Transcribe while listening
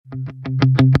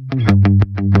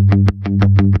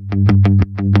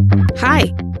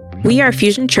We are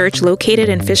Fusion Church located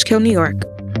in Fishkill, New York.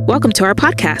 Welcome to our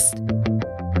podcast.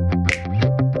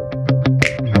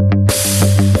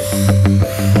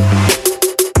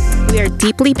 We are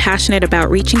deeply passionate about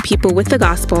reaching people with the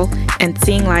gospel and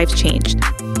seeing lives changed.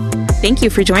 Thank you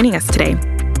for joining us today.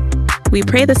 We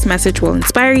pray this message will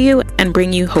inspire you and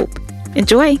bring you hope.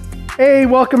 Enjoy! Hey,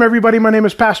 welcome everybody. My name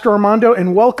is Pastor Armando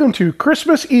and welcome to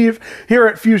Christmas Eve here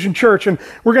at Fusion Church. And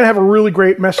we're going to have a really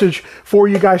great message for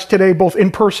you guys today, both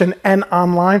in person and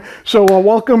online. So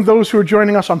welcome those who are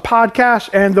joining us on podcasts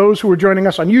and those who are joining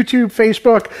us on YouTube,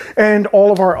 Facebook, and all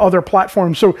of our other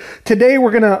platforms. So today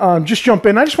we're going to just jump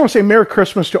in. I just want to say Merry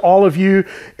Christmas to all of you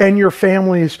and your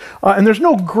families. And there's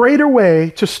no greater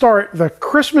way to start the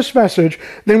Christmas message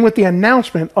than with the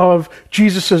announcement of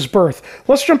Jesus' birth.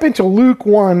 Let's jump into Luke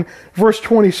 1, verse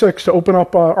 26 to open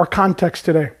up our context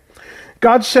today.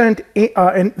 God sent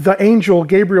the angel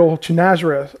Gabriel to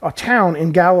Nazareth, a town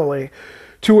in Galilee,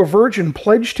 to a virgin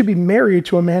pledged to be married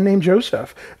to a man named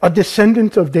Joseph, a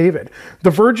descendant of David. The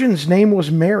virgin's name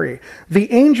was Mary.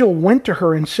 The angel went to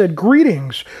her and said,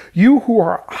 "Greetings, you who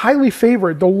are highly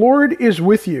favored. The Lord is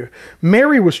with you."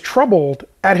 Mary was troubled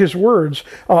at his words.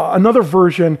 Another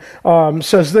version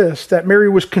says this, that Mary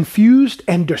was confused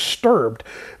and disturbed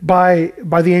by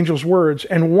the angel's words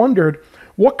and wondered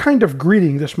what kind of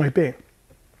greeting this might be.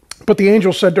 But the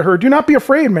angel said to her, "Do not be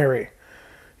afraid, Mary.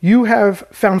 You have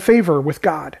found favor with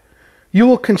God. You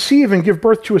will conceive and give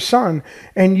birth to a son,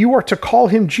 and you are to call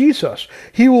him Jesus.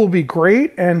 He will be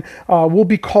great and will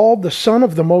be called the Son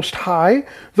of the Most High.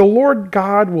 The Lord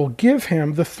God will give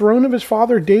him the throne of his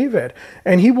father David,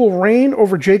 and he will reign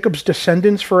over Jacob's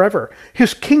descendants forever.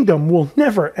 His kingdom will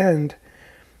never end."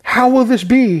 "How will this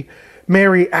be?"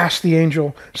 Mary asked the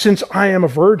angel, "since I am a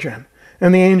virgin?"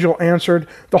 And the angel answered,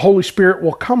 "The Holy Spirit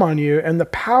will come on you, and the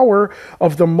power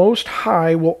of the Most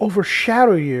High will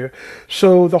overshadow you.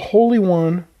 So the Holy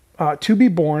One to be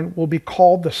born will be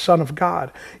called the Son of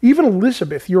God. Even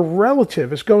Elizabeth, your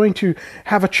relative, is going to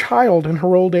have a child in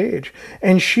her old age,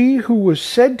 and she who was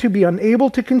said to be unable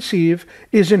to conceive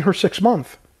is in her 6th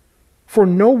month. For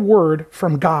no word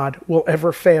from God will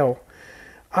ever fail."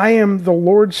 "I am the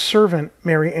Lord's servant,"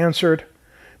 Mary answered.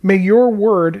 "May your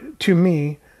word to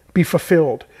me be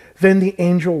fulfilled." Then the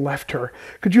angel left her.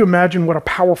 Could you imagine what a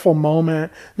powerful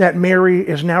moment that Mary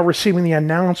is now receiving the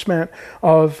announcement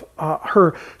of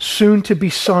her soon-to-be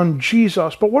son,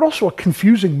 Jesus, but what also a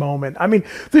confusing moment. I mean,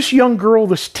 this young girl,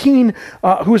 this teen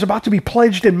who is about to be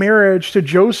pledged in marriage to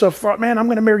Joseph thought, man, I'm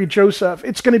going to marry Joseph.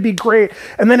 It's going to be great.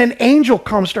 And then an angel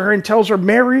comes to her and tells her,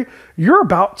 "Mary, you're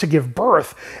about to give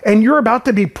birth and you're about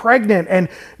to be pregnant." And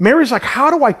Mary's like,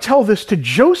 "How do I tell this to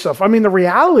Joseph?" I mean, the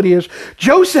reality is,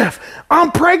 "Joseph,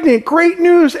 I'm pregnant. Great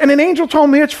news. And an angel told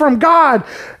me it's from God."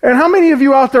 And how many of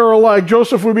you out there are like,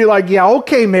 Joseph would be like, "Yeah,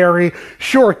 okay, Mary,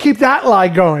 sure, keep that lie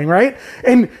going," right?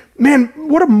 And man,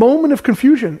 what a moment of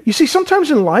confusion. You see,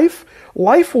 sometimes in life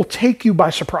will take you by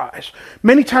surprise.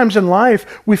 Many times in life,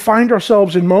 we find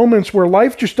ourselves in moments where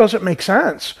life just doesn't make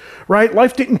sense, right?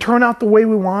 Life didn't turn out the way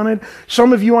we wanted.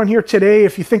 Some of you on here today,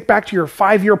 if you think back to your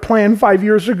 5-year plan 5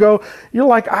 years ago, you're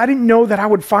like, "I didn't know that I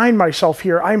would find myself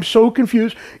here. I'm so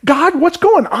confused. God, what's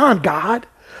going on, God?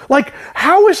 Like,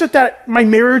 how is it that my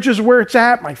marriage is where it's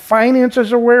at, my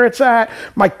finances are where it's at,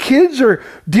 my kids are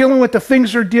dealing with the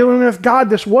things they're dealing with? God,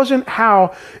 this wasn't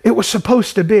how it was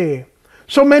supposed to be."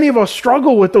 So many of us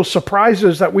struggle with those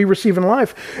surprises that we receive in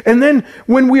life. And then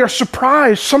when we are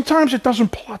surprised, sometimes it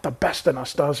doesn't pull out the best in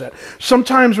us, does it?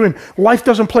 Sometimes when life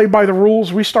doesn't play by the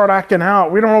rules, we start acting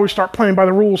out. We don't always start playing by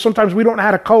the rules. Sometimes we don't know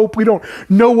how to cope. We don't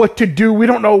know what to do. We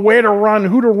don't know where to run,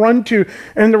 who to run to.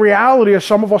 And the reality is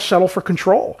some of us settle for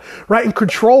control, right? And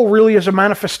control really is a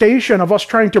manifestation of us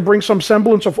trying to bring some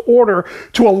semblance of order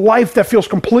to a life that feels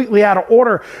completely out of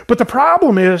order. But the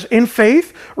problem is, in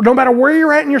faith, no matter where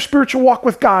you're at in your spiritual walk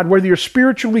with God, whether you're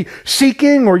spiritually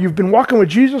seeking or you've been walking with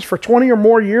Jesus for 20 or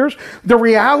more years, the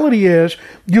reality is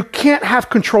you can't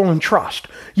have control and trust.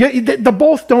 The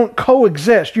both don't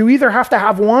coexist. You either have to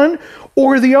have one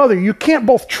or the other. You can't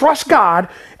both trust God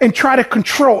and try to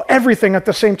control everything at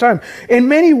the same time. In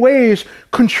many ways,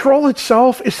 control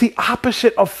itself is the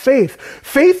opposite of faith.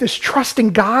 Faith is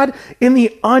trusting God in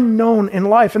the unknown in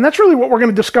life. And that's really what we're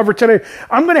going to discover today.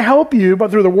 I'm going to help you,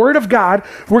 but through the Word of God,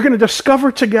 we're going to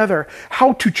discover together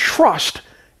how to trust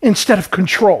instead of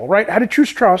control, right? How to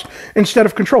choose trust instead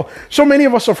of control. So many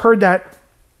of us have heard that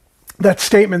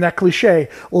statement, that cliche,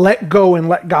 let go and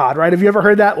let God, right? Have you ever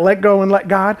heard that? Let go and let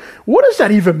God? What does that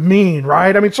even mean,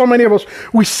 right? I mean, so many of us,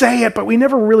 we say it, but we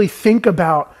never really think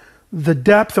about the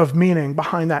depth of meaning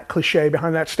behind that cliche,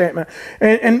 behind that statement.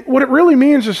 And what it really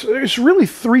means is really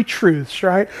three truths,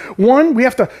 right? One, we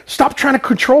have to stop trying to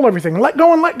control everything. Let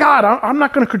go and let God. I'm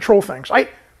not going to control things.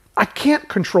 I can't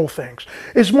control things.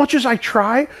 As much as I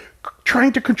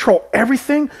trying to control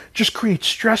everything just creates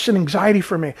stress and anxiety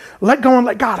for me. Let go and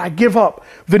let God. I give up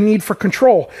the need for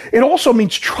control. It also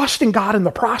means trusting God in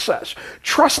the process,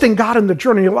 trusting God in the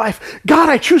journey of life. God,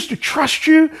 I choose to trust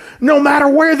you no matter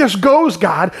where this goes,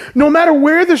 God. No matter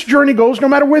where this journey goes, no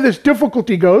matter where this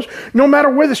difficulty goes, no matter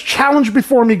where this challenge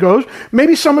before me goes.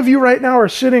 Maybe some of you right now are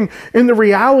sitting in the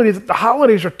reality that the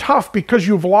holidays are tough because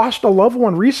you've lost a loved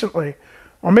one recently.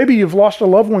 Or maybe you've lost a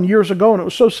loved one years ago and it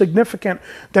was so significant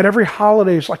that every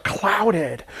holiday is like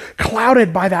clouded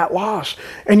by that loss.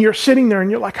 And you're sitting there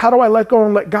and you're like, how do I let go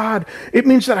and let God? It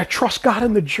means that I trust God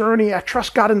in the journey. I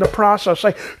trust God in the process.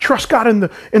 I trust God in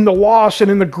the loss and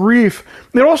in the grief.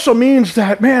 It also means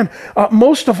that,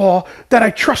 most of all, that I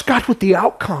trust God with the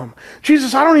outcome.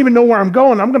 Jesus, I don't even know where I'm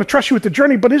going. I'm going to trust you with the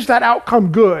journey, but is that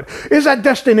outcome good? Is that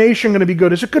destination going to be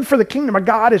good? Is it good for the kingdom of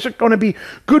God? Is it going to be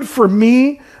good for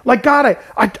me? Like, God,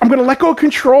 I'm going to let go of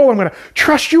control. I'm going to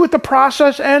trust you with the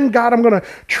process. And God, I'm going to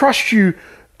trust you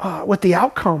with the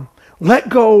outcome. Let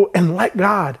go and let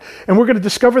God. And we're going to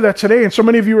discover that today. And so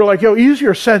many of you are like,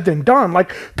 easier said than done.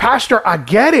 Like, Pastor, I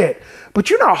get it. But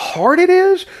you know how hard it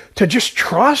is to just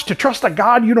trust a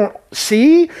God you don't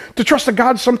see, to trust a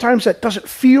God sometimes that doesn't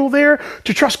feel there,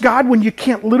 to trust God when you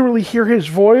can't literally hear his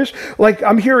voice. Like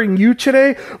I'm hearing you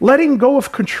today. Letting go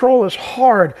of control is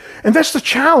hard. And that's the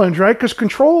challenge, right? Because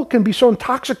control can be so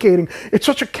intoxicating. It's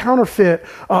such a counterfeit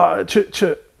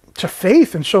to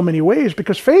faith in so many ways,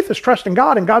 because faith is trusting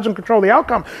God and God's in control of the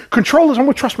outcome. Control is I'm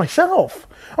going to trust myself.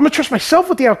 I'm going to trust myself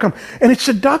with the outcome. And it's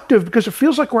seductive because it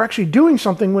feels like we're actually doing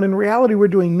something when in reality we're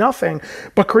doing nothing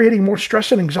but creating more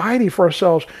stress and anxiety for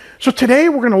ourselves. So today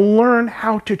we're going to learn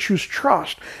how to choose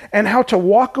trust and how to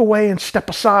walk away and step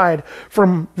aside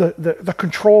from the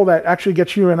control that actually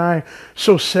gets you and I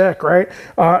so sick, right?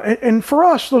 And for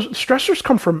us, those stressors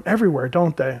come from everywhere,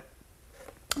 don't they?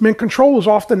 Control is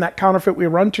often that counterfeit we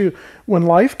run to when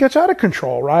life gets out of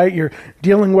control, right? You're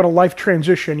dealing with a life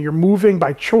transition. You're moving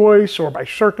by choice or by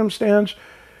circumstance.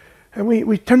 And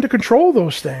we tend to control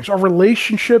those things. Our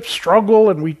relationships struggle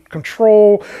and we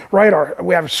control, right?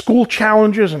 We have school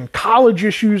challenges and college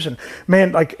issues. And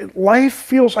life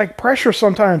feels like pressure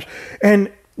sometimes.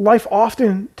 And life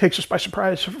often takes us by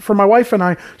surprise. For my wife and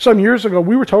I, some years ago,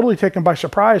 we were totally taken by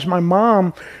surprise. My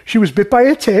mom, she was bit by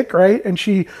a tick, right? And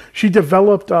she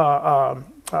developed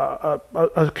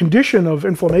a condition of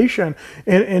inflammation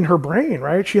in her brain,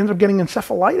 right? She ended up getting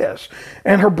encephalitis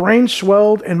and her brain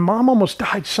swelled, and Mom almost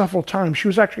died several times. She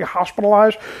was actually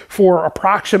hospitalized for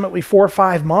approximately 4 or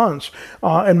 5 months.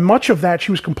 And much of that,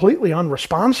 she was completely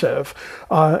unresponsive.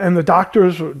 And the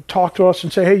doctors would talk to us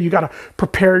and say, hey, you got to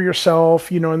prepare yourself,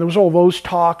 and there was all those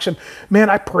talks. And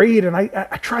I prayed and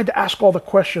I tried to ask all the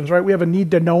questions, right? We have a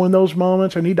need to know in those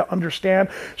moments, a need to understand.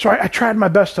 So I tried my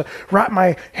best to wrap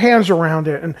my hands around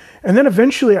it. And then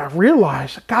eventually I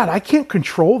realized, God, I can't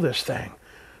control this thing.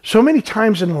 So many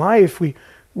times in life, we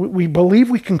believe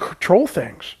we can control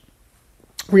things.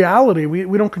 Reality,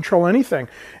 we don't control anything.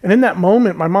 And in that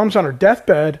moment, my mom's on her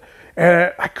deathbed,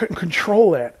 and I couldn't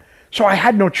control it. So I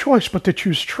had no choice but to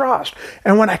choose trust.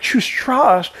 And when I choose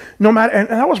trust, no matter, and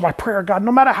that was my prayer, God,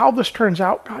 no matter how this turns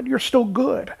out, God, you're still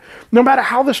good. No matter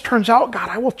how this turns out, God,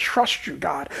 I will trust you,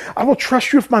 God. I will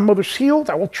trust you if my mother's healed.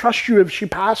 I will trust you if she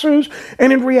passes.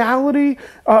 And in reality,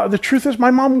 the truth is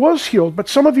my mom was healed. But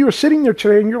some of you are sitting there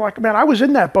today and you're like, man, I was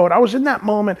in that boat. I was in that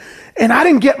moment. And I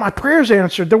didn't get my prayers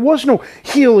answered. There was no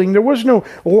healing. There was no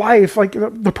life. Like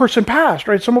the person passed,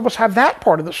 right? Some of us have that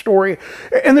part of the story.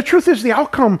 And the truth is the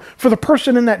outcome for the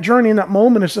person in that journey, in that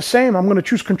moment, is the same. I'm going to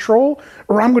choose control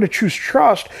or I'm going to choose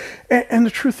trust. And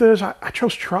the truth is, I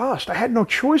chose trust. I had no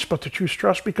choice but to choose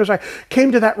trust because I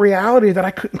came to that reality that I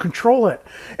couldn't control it.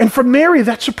 And for Mary,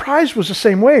 that surprise was the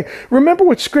same way. Remember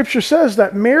what Scripture says,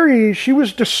 that Mary, she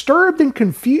was disturbed and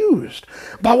confused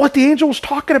by what the angel was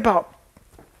talking about.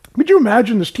 Could you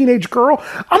imagine this teenage girl?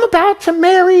 I'm about to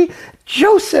marry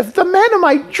Joseph, the man of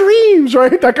my dreams,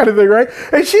 right? That kind of thing, right?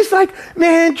 And she's like,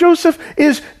 man, Joseph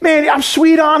is, man, I'm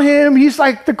sweet on him. He's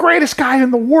like the greatest guy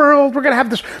in the world. We're going to have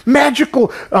this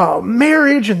magical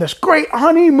marriage and this great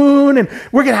honeymoon, and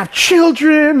we're going to have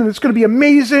children, and it's going to be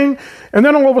amazing. And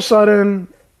then all of a sudden,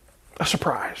 a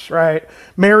surprise, right?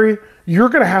 Mary, you're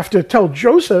going to have to tell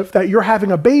Joseph that you're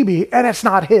having a baby, and it's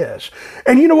not his.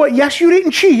 And you know what? Yes, you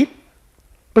didn't cheat.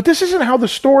 But this isn't how the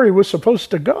story was supposed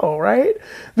to go, right?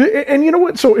 And you know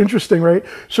what's so interesting, right?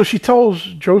 So she tells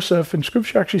Joseph, and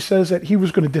Scripture actually says that he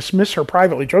was going to dismiss her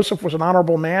privately. Joseph was an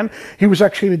honorable man. He was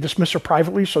actually to dismiss her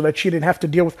privately so that she didn't have to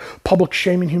deal with public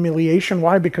shame and humiliation.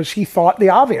 Why? Because he thought the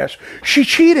obvious. She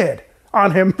cheated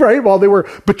on him, right? While they were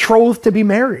betrothed to be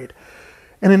married.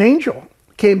 And an angel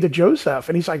came to Joseph,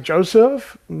 and he's like,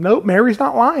 Joseph, nope, Mary's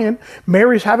not lying.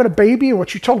 Mary's having a baby, and what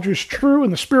she told you is true,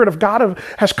 and the Spirit of God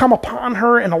has come upon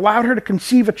her and allowed her to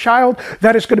conceive a child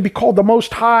that is going to be called the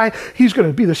Most High. He's going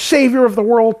to be the Savior of the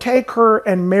world. Take her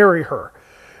and marry her.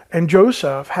 And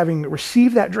Joseph, having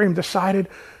received that dream, decided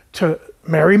to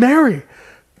marry Mary.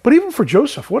 But even for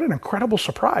Joseph, what an incredible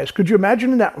surprise. Could you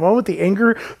imagine in that moment the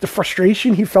anger, the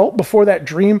frustration he felt before that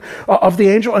dream of the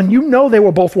angel? And you know they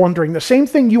were both wondering the same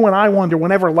thing you and I wonder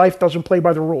whenever life doesn't play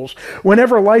by the rules,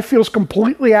 whenever life feels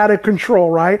completely out of control,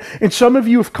 right? And some of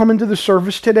you have come into the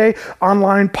service today,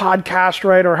 online podcast,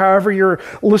 right? Or however you're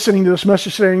listening to this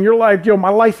message today, and you're like, my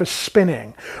life is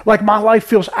spinning. Like my life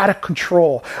feels out of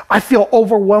control. I feel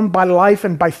overwhelmed by life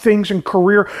and by things and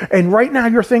career. And right now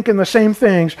you're thinking the same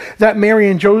things that Mary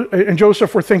and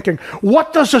Joseph were thinking.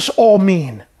 What does this all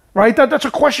mean? Right? That's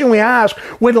a question we ask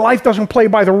when life doesn't play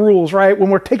by the rules, right? When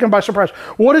we're taken by surprise.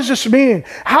 What does this mean?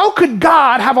 How could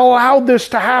God have allowed this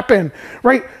to happen?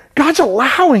 Right? God's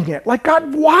allowing it. Like,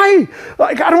 God, why?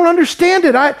 Like, I don't understand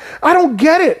it. I don't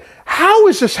get it. How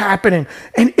is this happening?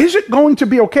 And is it going to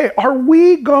be okay? Are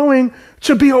we going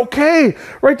to be okay?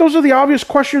 Right? Those are the obvious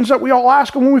questions that we all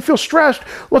ask. And when we feel stressed,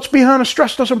 let's be honest,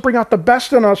 stress doesn't bring out the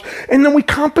best in us. And then we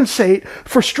compensate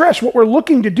for stress. What we're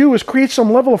looking to do is create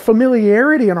some level of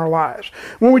familiarity in our lives.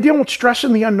 When we're dealing with stress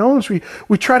and the unknowns, we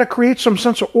try to create some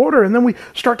sense of order, and then we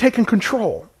start taking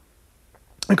control.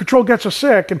 And control gets us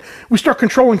sick, and we start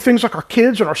controlling things like our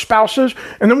kids and our spouses,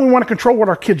 and then we want to control what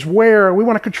our kids wear. We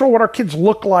want to control what our kids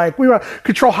look like. We want to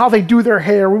control how they do their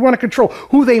hair. We want to control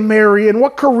who they marry and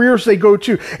what careers they go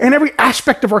to, and every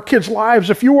aspect of our kids' lives.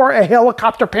 If you are a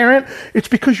helicopter parent, it's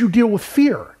because you deal with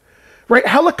fear. Right?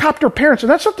 Helicopter parents, and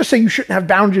that's not to say you shouldn't have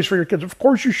boundaries for your kids. Of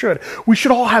course you should. We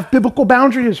should all have biblical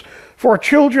boundaries for our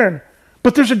children.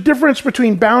 But there's a difference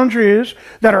between boundaries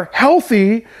that are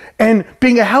healthy and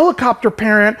being a helicopter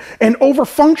parent and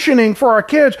over-functioning for our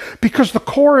kids, because the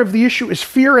core of the issue is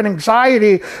fear and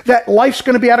anxiety that life's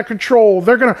going to be out of control.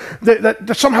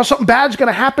 That somehow something bad's going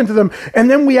to happen to them. And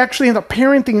then we actually end up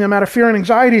parenting them out of fear and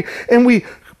anxiety, and we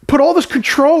put all this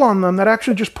control on them that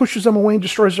actually just pushes them away and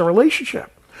destroys their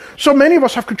relationship. So many of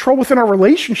us have control within our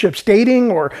relationships, dating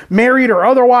or married or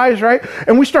otherwise, right?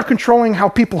 And we start controlling how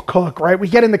people cook, right? We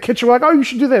get in the kitchen, we're like, oh, you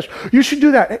should do this, you should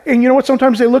do that. And you know what?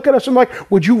 Sometimes they look at us and like,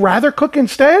 would you rather cook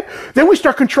instead? Then we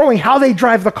start controlling how they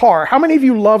drive the car. How many of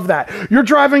you love that? You're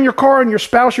driving your car and your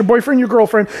spouse, your boyfriend, your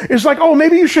girlfriend is like, oh,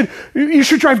 maybe you should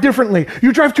drive differently.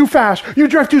 You drive too fast. You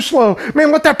drive too slow.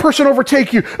 Man, let that person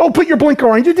overtake you. Oh, put your blinker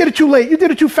on. You did it too late. You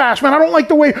did it too fast. Man, I don't like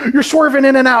the way you're swerving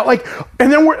in and out. Like,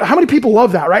 and then how many people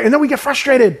love that, right? And then we get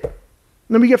frustrated.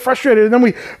 And then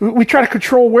we try to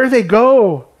control where they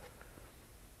go.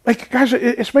 Like, guys,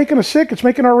 it's making us sick. It's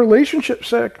making our relationship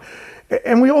sick.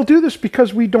 And we all do this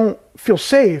because we don't feel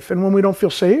safe. And when we don't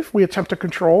feel safe, we attempt to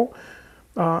control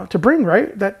to bring,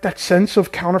 right, that sense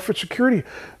of counterfeit security.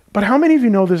 But how many of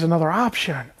you know there's another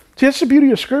option? See, that's the beauty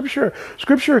of Scripture.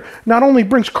 Scripture not only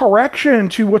brings correction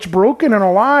to what's broken in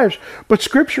our lives, but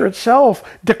Scripture itself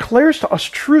declares to us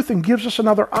truth and gives us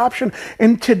another option.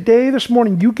 And today, this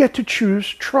morning, you get to choose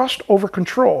trust over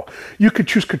control. You could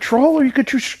choose control or you could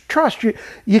choose trust.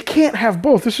 You can't have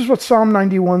both. This is what Psalm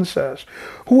 91 says.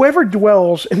 Whoever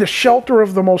dwells in the shelter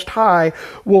of the Most High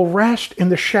will rest in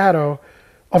the shadow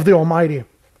of the Almighty.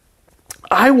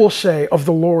 I will say of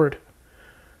the Lord,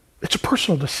 it's a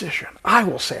personal decision. I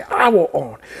will say, I will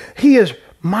own. He is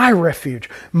my refuge,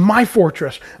 my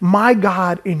fortress, my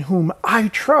God in whom I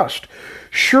trust.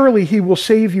 Surely he will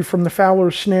save you from the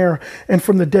fowler's snare and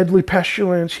from the deadly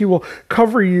pestilence. He will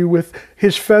cover you with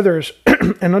his feathers,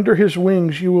 and under his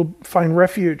wings you will find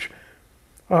refuge.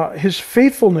 His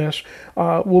faithfulness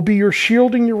will be your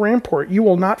shield and your rampart. You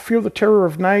will not fear the terror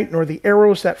of night, nor the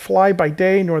arrows that fly by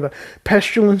day, nor the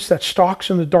pestilence that stalks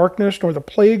in the darkness, nor the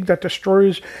plague that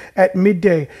destroys at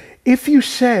midday. If you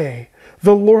say,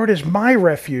 the Lord is my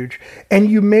refuge, and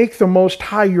you make the Most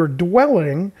High your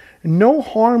dwelling, no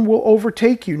harm will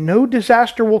overtake you. No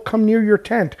disaster will come near your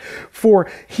tent,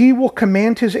 for he will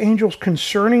command his angels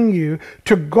concerning you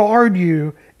to guard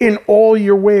you in all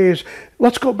your ways.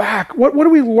 let's go back. What are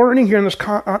we learning here in this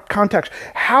context?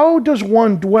 How does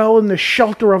one dwell in the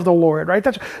shelter of the Lord, right?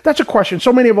 That's a question.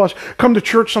 So many of us come to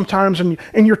church sometimes and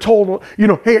you're told,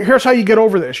 hey, here's how you get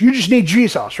over this. You just need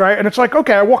Jesus, right? And it's like,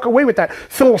 okay, I walk away with that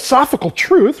philosophical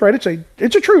truth, right?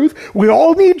 It's a truth. We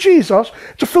all need Jesus.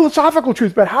 It's a philosophical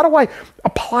truth, but how do I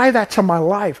apply that to my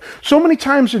life? So many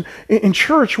times in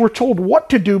church, we're told what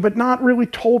to do, but not really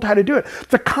told how to do it.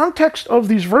 The context of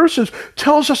these verses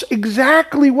tells us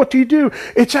exactly what to do.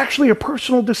 It's actually a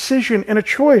personal decision and a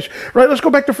choice, right? Let's go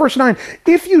back to verse 9.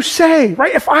 If you say,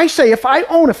 right, if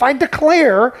I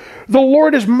declare the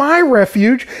Lord is my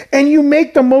refuge, and you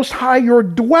make the Most High your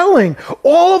dwelling,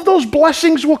 all of those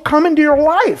blessings will come into your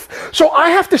life. So I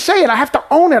have to say it. I have to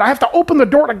own it. I have to open the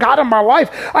door to God in my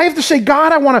life. I have to say,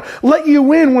 God, I want to let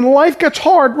you in when life gets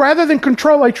hard. Rather than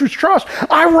control, I choose trust.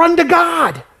 I run to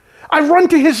God. I run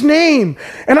to his name.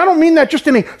 And I don't mean that just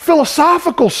in a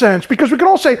philosophical sense, because we can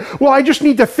all say, well, I just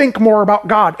need to think more about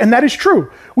God. And that is true.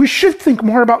 We should think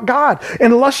more about God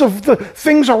and less of the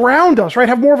things around us, right?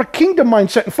 Have more of a kingdom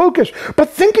mindset and focus.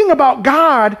 But thinking about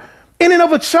God in and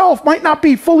of itself might not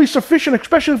be fully sufficient,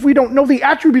 especially if we don't know the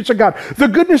attributes of God, the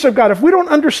goodness of God. If we don't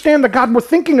understand the God we're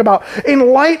thinking about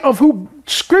in light of who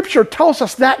Scripture tells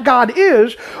us that God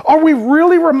is, are we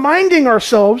really reminding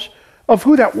ourselves of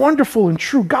who that wonderful and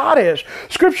true God is?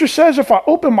 Scripture says, if I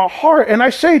open my heart and I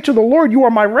say to the Lord, you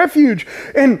are my refuge,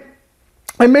 and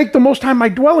I make the Most High my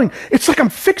dwelling, it's like I'm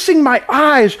fixing my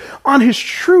eyes on his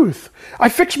truth. I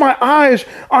fix my eyes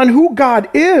on who God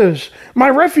is, my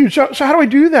refuge. So how do I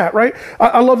do that, right?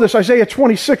 I love this. Isaiah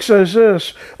 26 says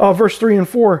this, verse 3 and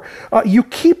 4. You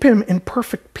keep him in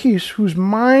perfect peace, whose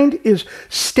mind is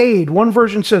stayed. One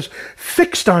version says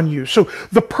fixed on you. So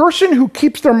the person who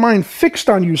keeps their mind fixed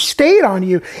on you, stayed on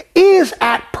you, is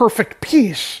at perfect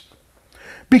peace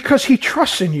because he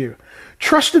trusts in you.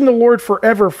 Trust in the Lord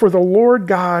forever, for the Lord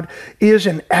God is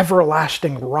an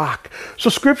everlasting rock.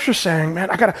 So Scripture's saying, man,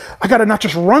 I gotta not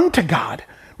just run to God,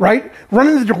 right? Run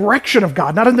in the direction of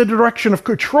God, not in the direction of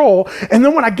control. And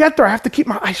then when I get there, I have to keep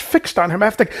my eyes fixed on him. I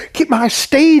have to keep my eyes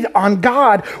stayed on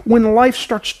God when life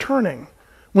starts turning,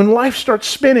 when life starts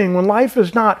spinning, when life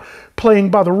is not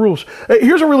playing by the rules.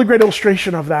 Here's a really great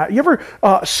illustration of that. You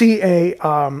ever see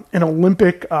an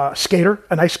Olympic skater,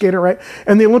 an ice skater, right?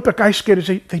 And the Olympic ice skaters,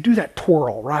 they do that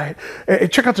twirl, right?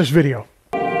 Check out this video.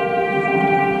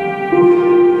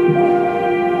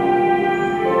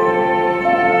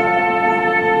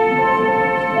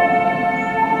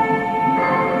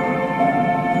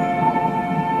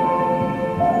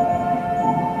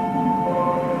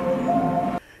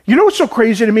 You know what's so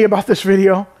crazy to me about this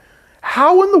video?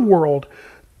 How in the world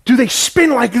do they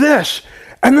spin like this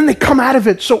and then they come out of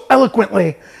it so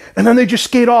eloquently and then they just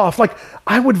skate off? Like,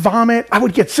 I would vomit, I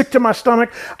would get sick to my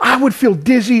stomach, I would feel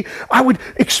dizzy, I would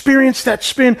experience that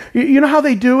spin. You know how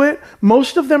they do it?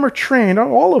 Most of them are trained,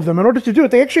 all of them, in order to do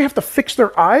it, they actually have to fix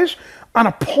their eyes on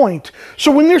a point.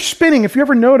 So when they're spinning, if you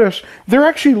ever notice, they're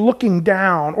actually looking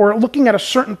down or looking at a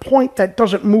certain point that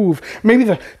doesn't move, maybe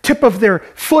the tip of their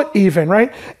foot even,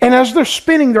 right? And as they're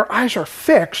spinning, their eyes are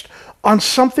fixed on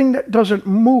something that doesn't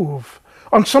move,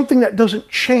 on something that doesn't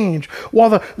change.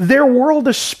 While their world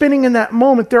is spinning in that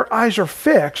moment, their eyes are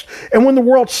fixed. And when the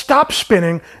world stops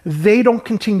spinning, they don't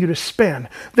continue to spin.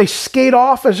 They skate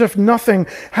off as if nothing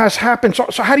has happened.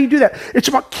 So how do you do that? It's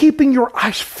about keeping your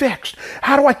eyes fixed.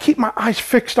 How do I keep my eyes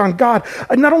fixed on God?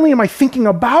 And not only am I thinking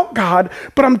about God,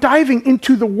 but I'm diving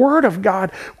into the Word of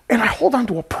God, and I hold on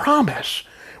to a promise.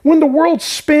 When the world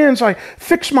spins, I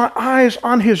fix my eyes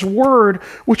on his word,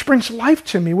 which brings life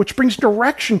to me, which brings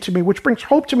direction to me, which brings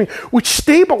hope to me, which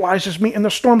stabilizes me in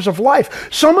the storms of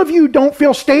life. Some of you don't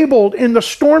feel stable in the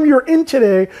storm you're in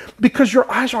today because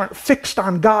your eyes aren't fixed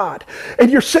on God. And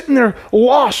you're sitting there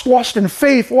lost in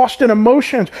faith, lost in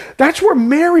emotions. That's where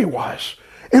Mary was.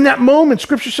 In that moment,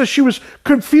 Scripture says she was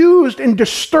confused and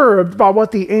disturbed by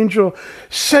what the angel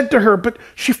said to her, but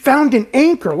she found an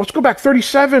anchor. Let's go back,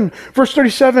 verse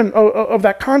 37 of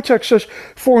that context says,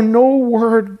 for no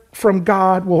word from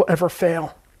God will ever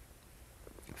fail.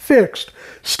 Fixed,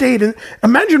 stayed. And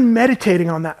imagine meditating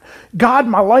on that. God,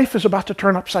 my life is about to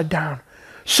turn upside down.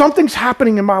 Something's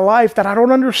happening in my life that I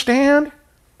don't understand.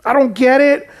 I don't get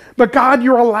it, but God,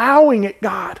 you're allowing it,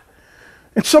 God.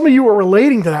 And some of you are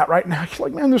relating to that right now. You're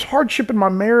like, man, there's hardship in my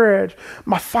marriage,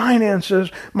 my finances,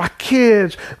 my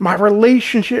kids, my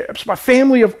relationships, my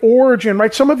family of origin,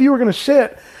 right? Some of you are going to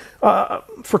sit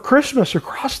for Christmas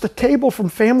across the table from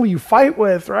family you fight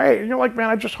with, right? And you're like, man,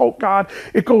 I just hope, God,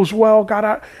 it goes well.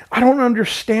 God, I don't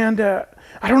understand it.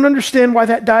 I don't understand why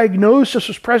that diagnosis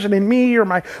is present in me or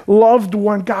my loved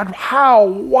one. God, how?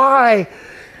 Why?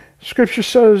 Scripture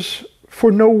says,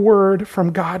 for no word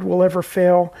from God will ever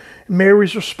fail.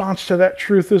 Mary's response to that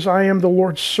truth is, I am the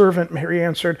Lord's servant, Mary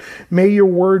answered. May your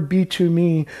word be to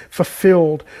me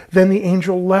fulfilled. Then the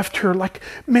angel left her. Like,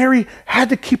 Mary had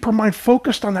to keep her mind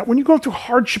focused on that. When you go through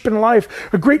hardship in life,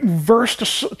 a great verse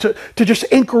to just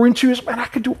anchor into is, man, I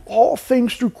can do all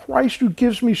things through Christ who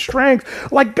gives me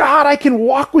strength. Like, God, I can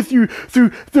walk with you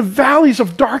through the valleys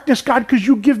of darkness, God, because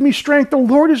you give me strength. The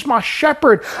Lord is my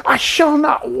shepherd. I shall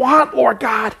not want, Lord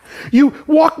God. You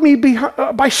walk me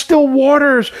by still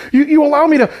waters. You allow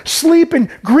me to sleep in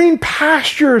green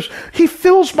pastures. He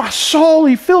fills my soul.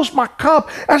 He fills my cup.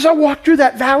 As I walk through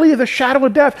that valley of the shadow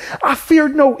of death, I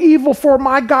feared no evil, for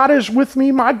my God is with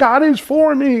me. My God is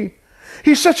for me.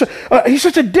 He sets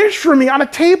a dish for me on a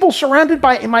table surrounded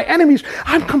by my enemies.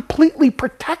 I'm completely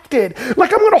protected.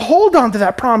 Like, I'm going to hold on to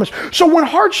that promise. So when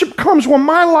hardship comes, when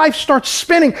my life starts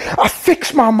spinning, I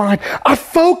fix my mind. I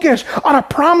focus on a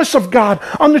promise of God,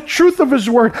 on the truth of his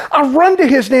word. I run to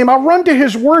his name. I run to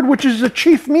his word, which is the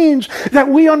chief means that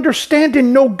we understand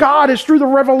and know God is through the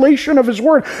revelation of his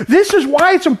word. This is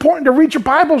why it's important to read your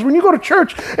Bibles. When you go to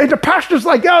church and the pastor's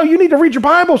like, oh, you need to read your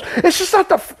Bibles, it's just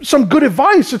not some good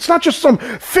advice. It's not just some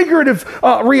figurative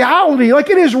reality. Like,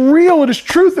 it is real. It is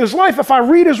truth. It is life. If I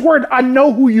read his word, I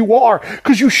know who you are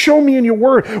because you show me in your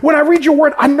word. When I read your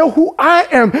word, I know who I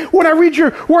am. When I read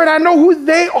your word, I know who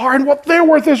they are and what their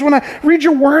worth is. When I read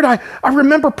your word, I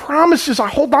remember promises. I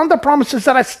hold on to promises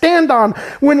that I stand on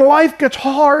when life gets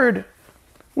hard,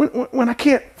 when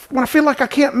I feel like I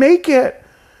can't make it.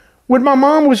 When my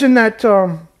mom was in that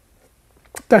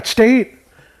state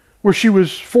where she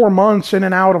was 4 months in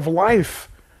and out of life,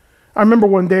 I remember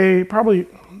one day, probably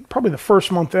the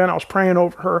first month in, I was praying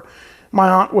over her. My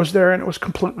aunt was there, and it was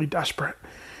completely desperate.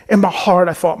 In my heart,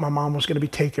 I thought my mom was going to be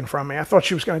taken from me. I thought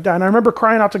she was going to die. And I remember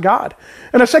crying out to God.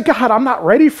 And I said, God, I'm not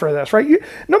ready for this, right?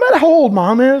 No matter how old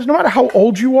mom is, no matter how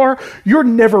old you are, you're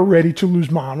never ready to lose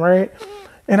mom, right?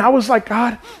 And I was like,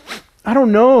 God, I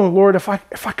don't know, Lord, if I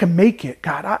can make it,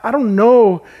 God. I don't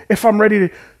know if I'm ready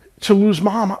to lose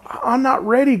mom. I'm not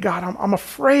ready, God. I'm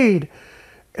afraid.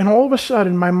 And all of a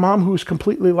sudden, my mom, who was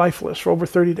completely lifeless for over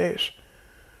 30 days,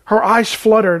 her eyes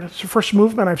fluttered. It's the first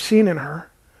movement I've seen in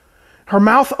her. Her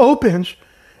mouth opens,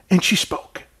 and she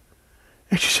spoke.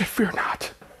 And she said, fear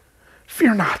not,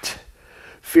 fear not,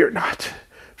 fear not,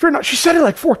 fear not. She said it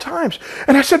like 4 times.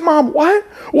 And I said, Mom, what?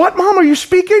 What, Mom, are you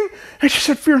speaking? And she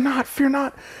said, fear not, fear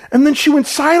not. And then she went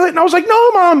silent, and I was like,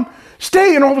 no, Mom,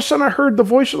 stay. And all of a sudden I heard the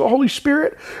voice of the Holy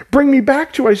Spirit bring me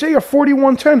back to Isaiah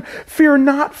 41:10. Fear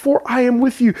not, for I am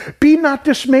with you. Be not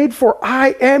dismayed, for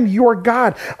I am your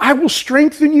God. I will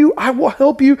strengthen you. I will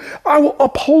help you. I will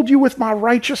uphold you with my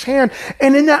righteous hand.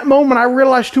 And in that moment, I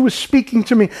realized who was speaking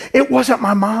to me. It wasn't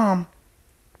my mom.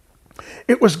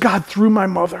 It was God through my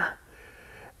mother.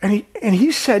 And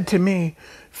he said to me,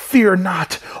 fear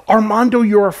not. Armando,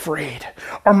 you're afraid.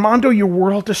 Armando, your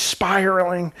world is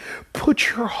spiraling. Put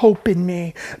your hope in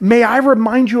me. May I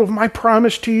remind you of my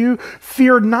promise to you?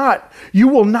 Fear not. You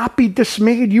will not be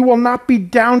dismayed. You will not be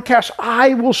downcast.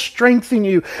 I will strengthen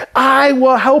you. I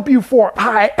will help you, for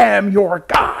I am your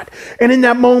God. And in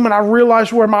that moment, I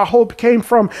realized where my hope came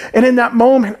from. And in that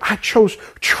moment, I chose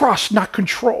trust, not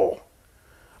control.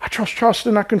 I chose trust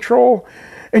and not control.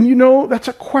 And you know, that's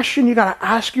a question you got to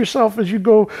ask yourself as you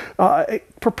go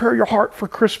prepare your heart for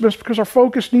Christmas, because our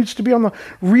focus needs to be on the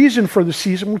reason for the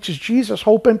season, which is Jesus.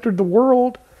 Hope entered the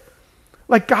world.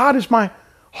 Like, God, is my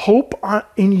hope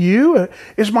in you?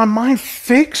 Is my mind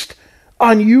fixed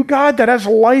on you, God, that as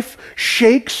life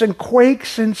shakes and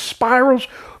quakes and spirals,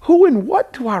 who and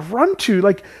what do I run to?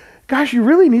 Like, guys, you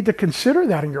really need to consider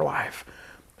that in your life.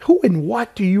 Who and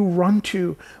what do you run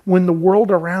to when the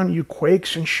world around you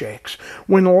quakes and shakes?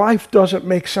 When life doesn't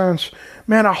make sense?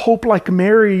 Man, I hope like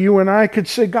Mary, you and I could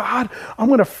say, God, I'm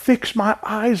going to fix my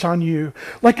eyes on you.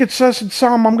 Like it says in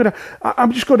Psalm,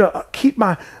 I'm just going to keep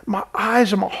my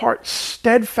eyes and my heart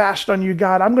steadfast on you,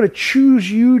 God. I'm going to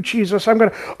choose you, Jesus. I'm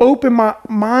going to open my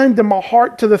mind and my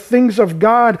heart to the things of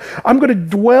God. I'm going to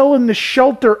dwell in the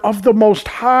shelter of the Most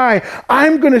High.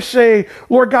 I'm going to say,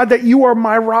 Lord God, that you are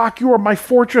my rock, you are my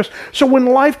fortress. So when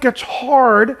life gets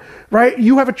hard, right,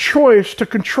 you have a choice to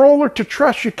control or to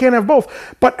trust. You can't have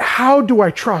both. But how do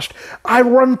I trust? I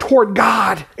run toward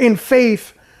God in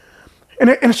faith. And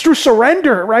it's through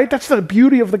surrender, right? That's the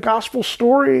beauty of the gospel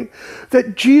story,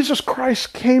 that Jesus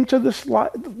Christ came to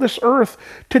this earth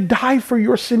to die for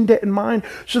your sin, debt, and mine,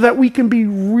 so that we can be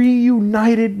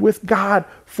reunited with God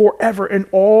forever, and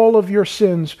all of your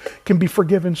sins can be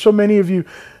forgiven. So many of you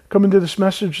come into this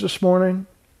message this morning,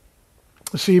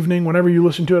 this evening, whenever you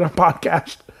listen to it on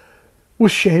podcast,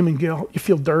 with shame and guilt. You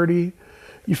feel dirty.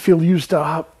 You feel used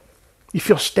up. You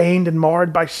feel stained and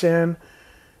marred by sin.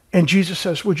 And Jesus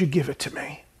says, would you give it to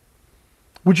me?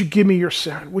 Would you give me your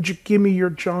sin? Would you give me your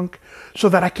junk so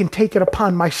that I can take it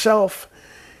upon myself?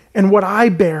 And what I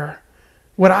bear,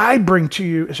 what I bring to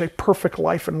you is a perfect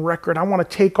life and record. I want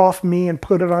to take off me and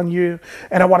put it on you.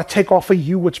 And I want to take off of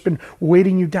you what's been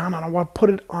weighting you down, and I want to put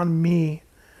it on me.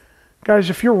 Guys,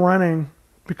 if you're running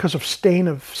because of stain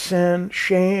of sin,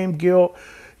 shame, guilt,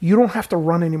 you don't have to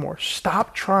run anymore.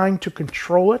 Stop trying to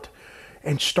control it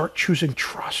and start choosing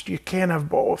trust. You can't have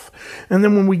both. And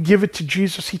then when we give it to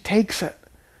Jesus, he takes it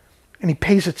and he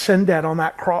pays its sin debt on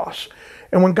that cross.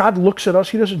 And when God looks at us,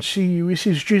 he doesn't see you. He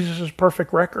sees Jesus'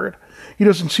 perfect record. He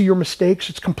doesn't see your mistakes.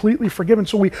 It's completely forgiven.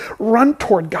 So we run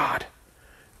toward God.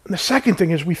 And the second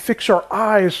thing is we fix our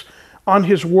eyes on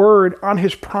his word, on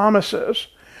his promises.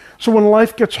 So when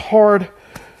life gets hard,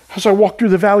 as I walk through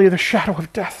the valley of the shadow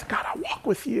of death, God, I walk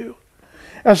with you.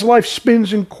 As life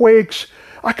spins and quakes,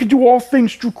 I can do all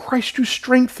things through Christ who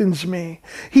strengthens me.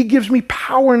 He gives me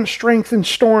power and strength in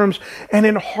storms and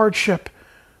in hardship.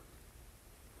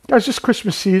 Guys, this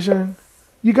Christmas season,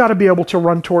 you got to be able to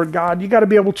run toward God. You got to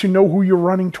be able to know who you're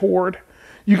running toward.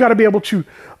 You got to be able to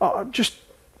just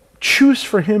choose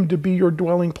for him to be your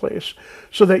dwelling place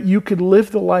so that you could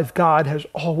live the life God has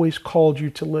always called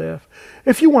you to live.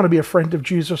 If you want to be a friend of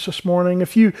Jesus this morning,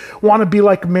 if you want to be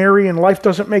like Mary and life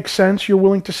doesn't make sense, you're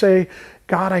willing to say,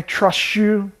 God, I trust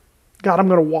you. God, I'm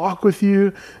going to walk with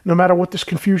you no matter what this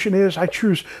confusion is. I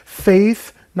choose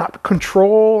faith, not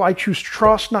control. I choose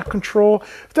trust, not control.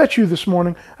 If that's you this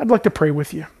morning, I'd like to pray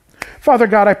with you. Father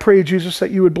God, I pray, Jesus,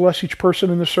 that you would bless each person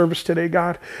in the service today,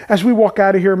 God. As we walk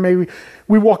out of here, may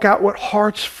we walk out with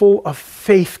hearts full of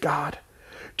faith, God.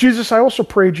 Jesus, I also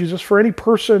pray, Jesus, for any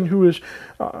person who is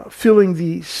feeling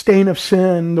the stain of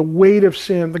sin, the weight of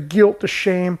sin, the guilt, the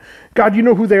shame. God, you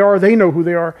know who they are. They know who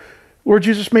they are. Lord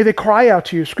Jesus, may they cry out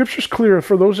to you. Scripture's clear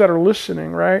for those that are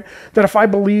listening, right? That if I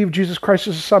believe Jesus Christ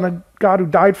is the Son of God who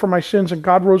died for my sins and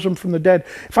God rose him from the dead,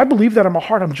 if I believe that in my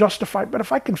heart, I'm justified. But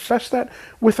if I confess that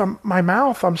with my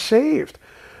mouth, I'm saved.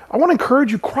 I want to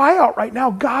encourage you, cry out right now,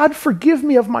 God, forgive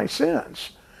me of my sins.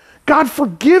 God,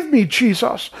 forgive me,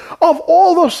 Jesus, of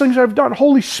all those things I've done.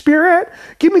 Holy Spirit,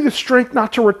 give me the strength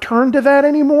not to return to that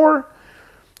anymore.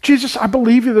 Jesus, I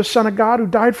believe you're the Son of God who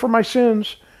died for my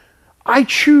sins. I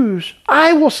choose,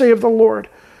 I will say of the Lord,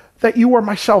 that you are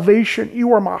my salvation,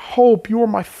 you are my hope, you are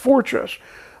my fortress.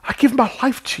 I give my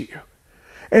life to you.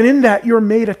 And in that, you're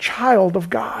made a child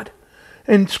of God.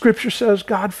 And Scripture says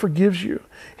God forgives you.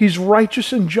 He's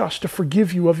righteous and just to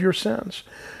forgive you of your sins.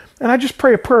 And I just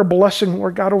pray a prayer of blessing,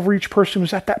 Lord God, over each person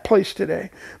who's at that place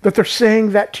today, that they're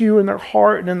saying that to you in their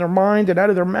heart and in their mind and out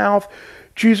of their mouth.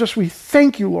 Jesus, we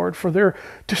thank you, Lord, for their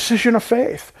decision of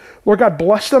faith. Lord God,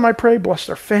 bless them, I pray. Bless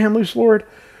their families, Lord.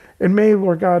 And may,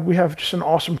 Lord God, we have just an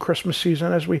awesome Christmas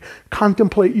season as we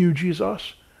contemplate you,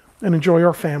 Jesus, and enjoy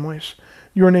our families.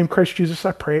 In your name, Christ Jesus,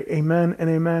 I pray. Amen and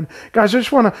amen. Guys, I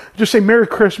just want to say Merry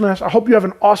Christmas. I hope you have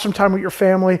an awesome time with your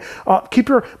family. Keep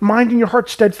your mind and your heart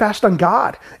steadfast on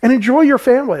God and enjoy your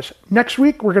families. Next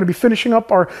week, we're going to be finishing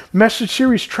up our message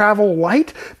series, Travel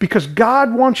Light, because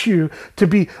God wants you to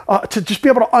be to just be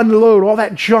able to unload all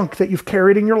that junk that you've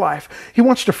carried in your life. He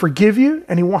wants to forgive you,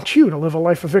 and he wants you to live a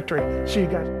life of victory. See you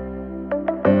guys.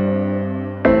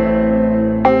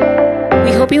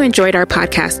 We hope you enjoyed our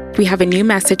podcast. We have a new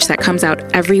message that comes out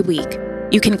every week.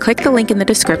 You can click the link in the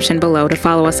description below to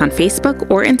follow us on Facebook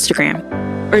or Instagram,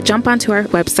 or jump onto our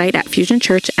website at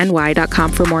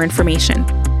fusionchurchny.com for more information.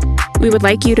 We would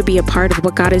like you to be a part of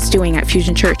what God is doing at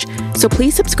Fusion Church, so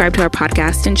please subscribe to our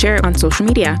podcast and share it on social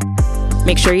media.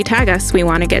 Make sure you tag us. We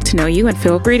want to get to know you, and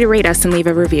feel free to rate us and leave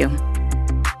a review.